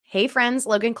Hey friends,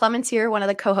 Logan Clements here, one of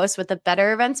the co-hosts with the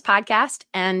Better Events podcast.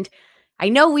 And I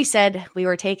know we said we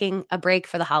were taking a break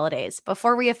for the holidays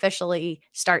before we officially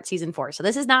start season 4. So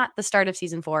this is not the start of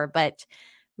season 4, but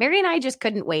Mary and I just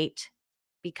couldn't wait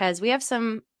because we have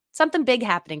something big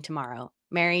happening tomorrow.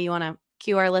 Mary, you want to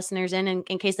cue our listeners in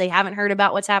case they haven't heard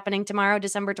about what's happening tomorrow,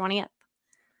 December 20th?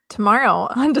 Tomorrow,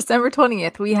 on December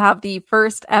 20th, we have the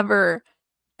first ever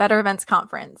Better Events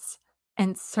Conference.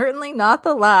 And certainly not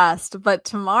the last, but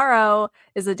tomorrow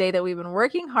is a day that we've been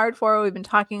working hard for. We've been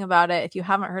talking about it. If you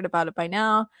haven't heard about it by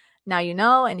now you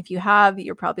know. And if you have,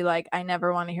 you're probably like, I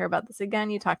never want to hear about this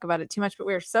again. You talk about it too much, but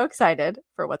we're so excited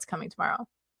for what's coming tomorrow.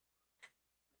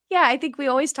 Yeah, I think we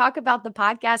always talk about the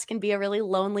podcast can be a really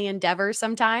lonely endeavor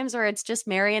sometimes, or it's just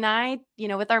Mary and I,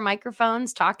 with our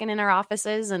microphones talking in our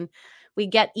offices, and we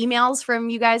get emails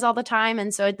from you guys all the time.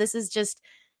 And so this is just,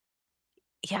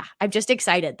 I'm just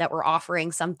excited that we're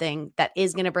offering something that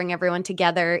is going to bring everyone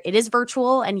together. It is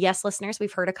virtual. And yes, listeners,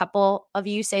 we've heard a couple of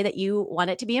you say that you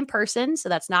want it to be in person. So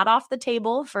that's not off the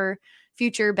table for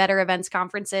future Better Events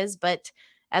conferences. But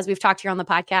as we've talked here on the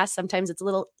podcast, sometimes it's a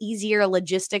little easier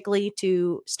logistically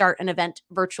to start an event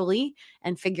virtually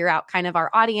and figure out kind of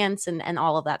our audience and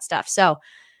all of that stuff. So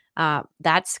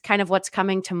that's kind of what's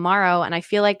coming tomorrow. And I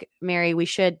feel like, Mary,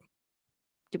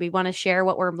 do we want to share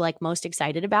what we're most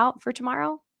excited about for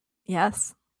tomorrow?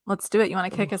 Yes, let's do it. You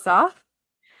want to kick us off?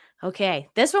 Okay.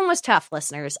 This one was tough,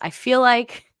 listeners. I feel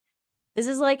like this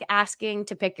is like asking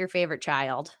to pick your favorite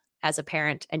child as a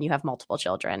parent and you have multiple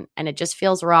children. And it just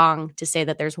feels wrong to say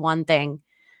that there's one thing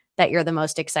that you're the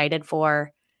most excited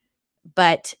for.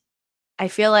 But I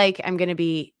feel like I'm going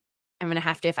to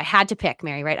have to, if I had to pick,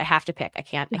 Mary, right? I have to pick. I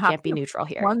can't be neutral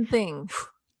here. One thing.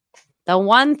 The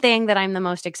one thing that I'm the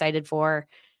most excited for,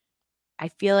 I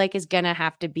feel like, is going to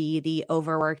have to be the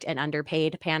overworked and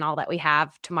underpaid panel that we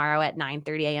have tomorrow at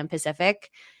 9:30 a.m. Pacific,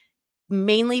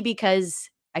 mainly because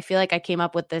I feel like I came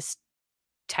up with this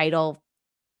title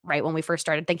right when we first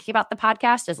started thinking about the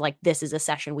podcast as this is a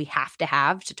session we have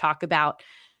to talk about,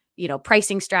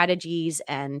 pricing strategies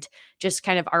and just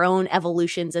kind of our own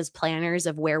evolutions as planners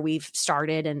of where we've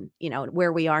started and,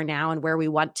 where we are now and where we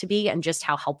want to be, and just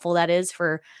how helpful that is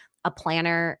for a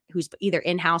planner who's either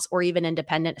in-house or even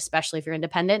independent, especially if you're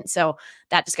independent. So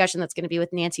that discussion that's going to be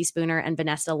with Nancy Spooner and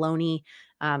Vanessa Loney,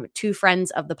 two friends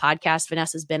of the podcast.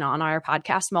 Vanessa's been on our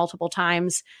podcast multiple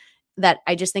times, that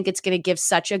I just think it's going to give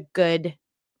such a good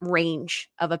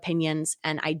range of opinions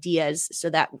and ideas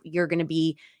so that you're going to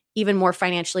be even more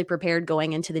financially prepared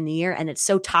going into the new year. And it's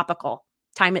so topical.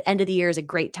 Time at end of the year is a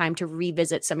great time to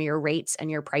revisit some of your rates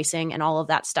and your pricing and all of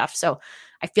that stuff. So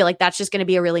I feel like that's just going to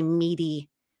be a really meaty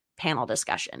panel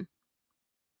discussion.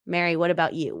 Mary, what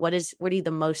about you? What are you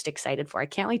the most excited for? I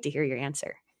can't wait to hear your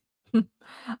answer.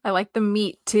 I like the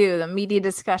meat too, the meaty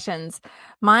discussions.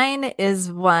 Mine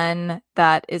is one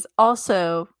that is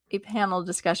also a panel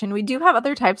discussion. We do have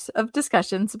other types of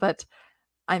discussions, but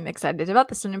I'm excited about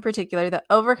this one in particular. The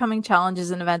overcoming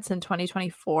challenges and events in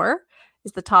 2024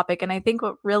 is the topic. And I think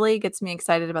what really gets me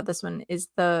excited about this one is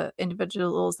the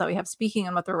individuals that we have speaking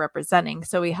and what they're representing.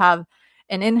 So we have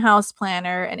an in-house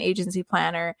planner, an agency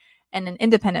planner, and an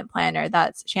independent planner.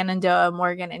 That's Shenandoah,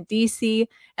 Morgan, and DC.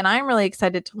 And I'm really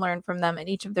excited to learn from them in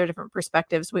each of their different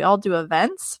perspectives. We all do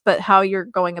events, but how you're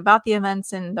going about the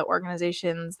events and the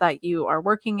organizations that you are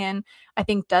working in, I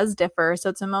think does differ. So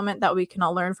it's a moment that we can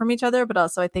all learn from each other, but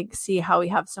also I think see how we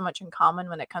have so much in common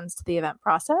when it comes to the event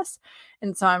process.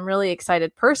 And so I'm really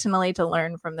excited personally to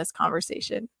learn from this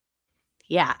conversation.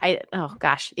 Yeah.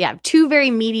 Two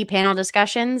very meaty panel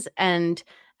discussions, and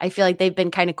I feel like they've been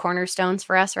kind of cornerstones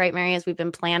for us, right, Mary, as we've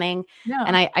been planning. Yeah.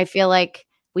 And I feel like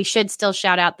we should still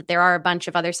shout out that there are a bunch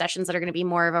of other sessions that are going to be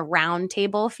more of a round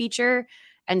table feature.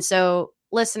 And so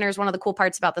listeners, one of the cool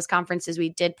parts about this conference is we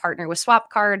did partner with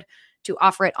SwapCard to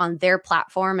offer it on their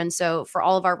platform. And so for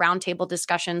all of our roundtable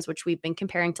discussions, which we've been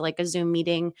comparing to like a Zoom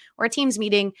meeting or a Teams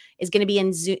meeting, is going to be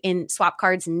in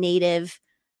SwapCard's native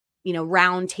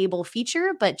round table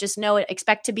feature, but just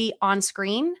expect to be on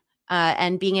screen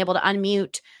and being able to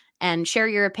unmute and share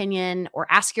your opinion or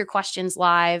ask your questions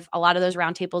live. A lot of those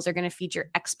roundtables are going to feature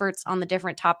experts on the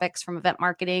different topics from event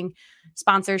marketing,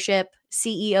 sponsorship,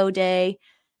 CEO day,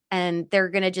 and they're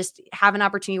going to just have an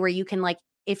opportunity where you can,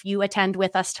 if you attend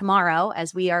with us tomorrow,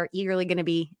 as we are eagerly going to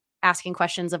be asking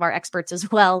questions of our experts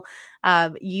as well,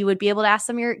 you would be able to ask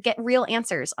them get real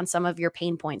answers on some of your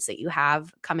pain points that you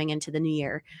have coming into the new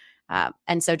year.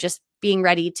 And so just being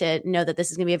ready to know that this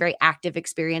is going to be a very active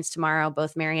experience tomorrow.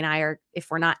 Both Mary and I are,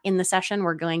 if we're not in the session,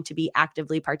 we're going to be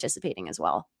actively participating as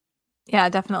well. Yeah,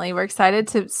 definitely. We're excited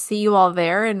to see you all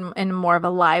there in more of a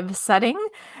live setting.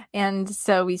 And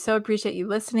so we so appreciate you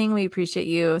listening. We appreciate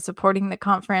you supporting the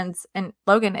conference. And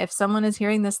Logan, if someone is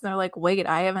hearing this and they're like, wait,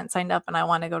 I haven't signed up and I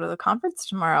want to go to the conference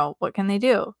tomorrow, what can they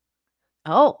do?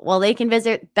 Oh, well, they can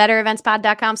visit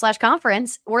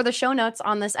bettereventspod.com/conference or the show notes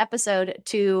on this episode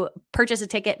to purchase a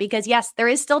ticket, because yes, there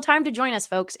is still time to join us,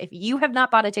 folks. If you have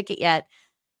not bought a ticket yet,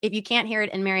 if you can't hear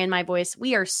it in Mary and my voice,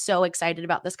 we are so excited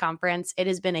about this conference. It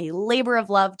has been a labor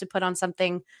of love to put on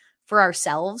something for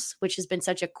ourselves, which has been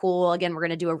such a cool, again, we're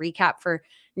going to do a recap for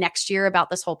next year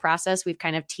about this whole process. We've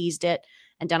kind of teased it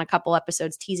and done a couple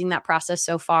episodes teasing that process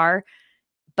so far.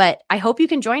 But I hope you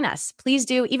can join us. Please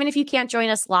do. Even if you can't join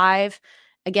us live,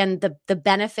 again, the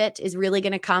benefit is really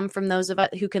going to come from those of us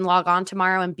who can log on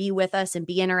tomorrow and be with us and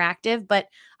be interactive. But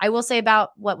I will say about,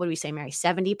 what would we say, Mary?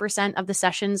 70% of the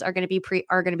sessions are going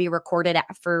to be recorded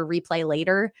for replay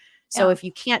later. So if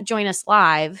you can't join us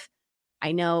live,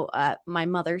 I know my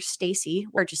mother, Stacy,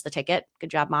 purchased the ticket.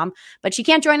 Good job, Mom. But she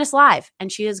can't join us live, and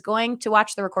she is going to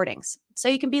watch the recordings. So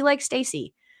you can be like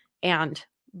Stacy and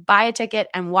buy a ticket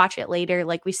and watch it later.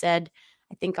 Like we said,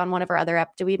 I think on one of our other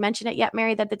did we mention it yet,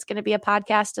 Mary, that it's going to be a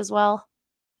podcast as well?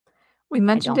 We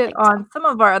mentioned it on some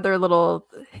of our other little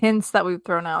hints that we've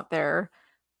thrown out there,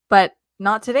 but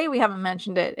not today. We haven't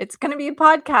mentioned it. It's going to be a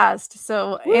podcast.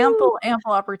 So ample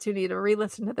opportunity to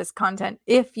re-listen to this content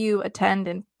if you attend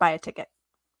and buy a ticket.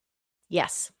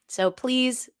 Yes. So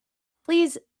please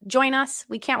join us.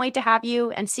 We can't wait to have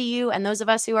you and see you. And those of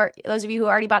you who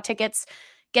already bought tickets,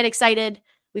 get excited.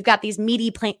 We've got these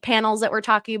meaty panels that we're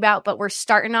talking about, but we're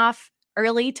starting off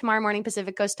early tomorrow morning,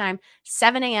 Pacific Coast time,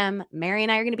 7 a.m. Mary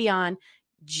and I are going to be on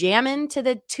jamming to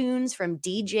the tunes from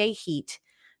DJ Heat,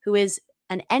 who is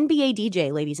an NBA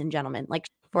DJ, ladies and gentlemen, like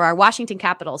for our Washington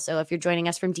Capitals. So if you're joining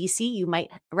us from DC, you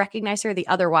might recognize her, the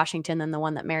other Washington than the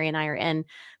one that Mary and I are in.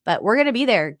 But we're going to be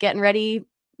there getting ready,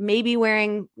 maybe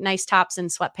wearing nice tops and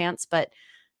sweatpants, but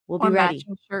we'll be ready.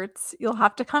 Matching shirts. You'll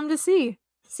have to come to see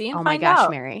and oh find my gosh,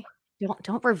 out. Mary.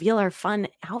 Don't reveal our fun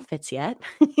outfits yet.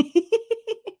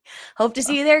 Hope to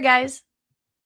see you there, guys.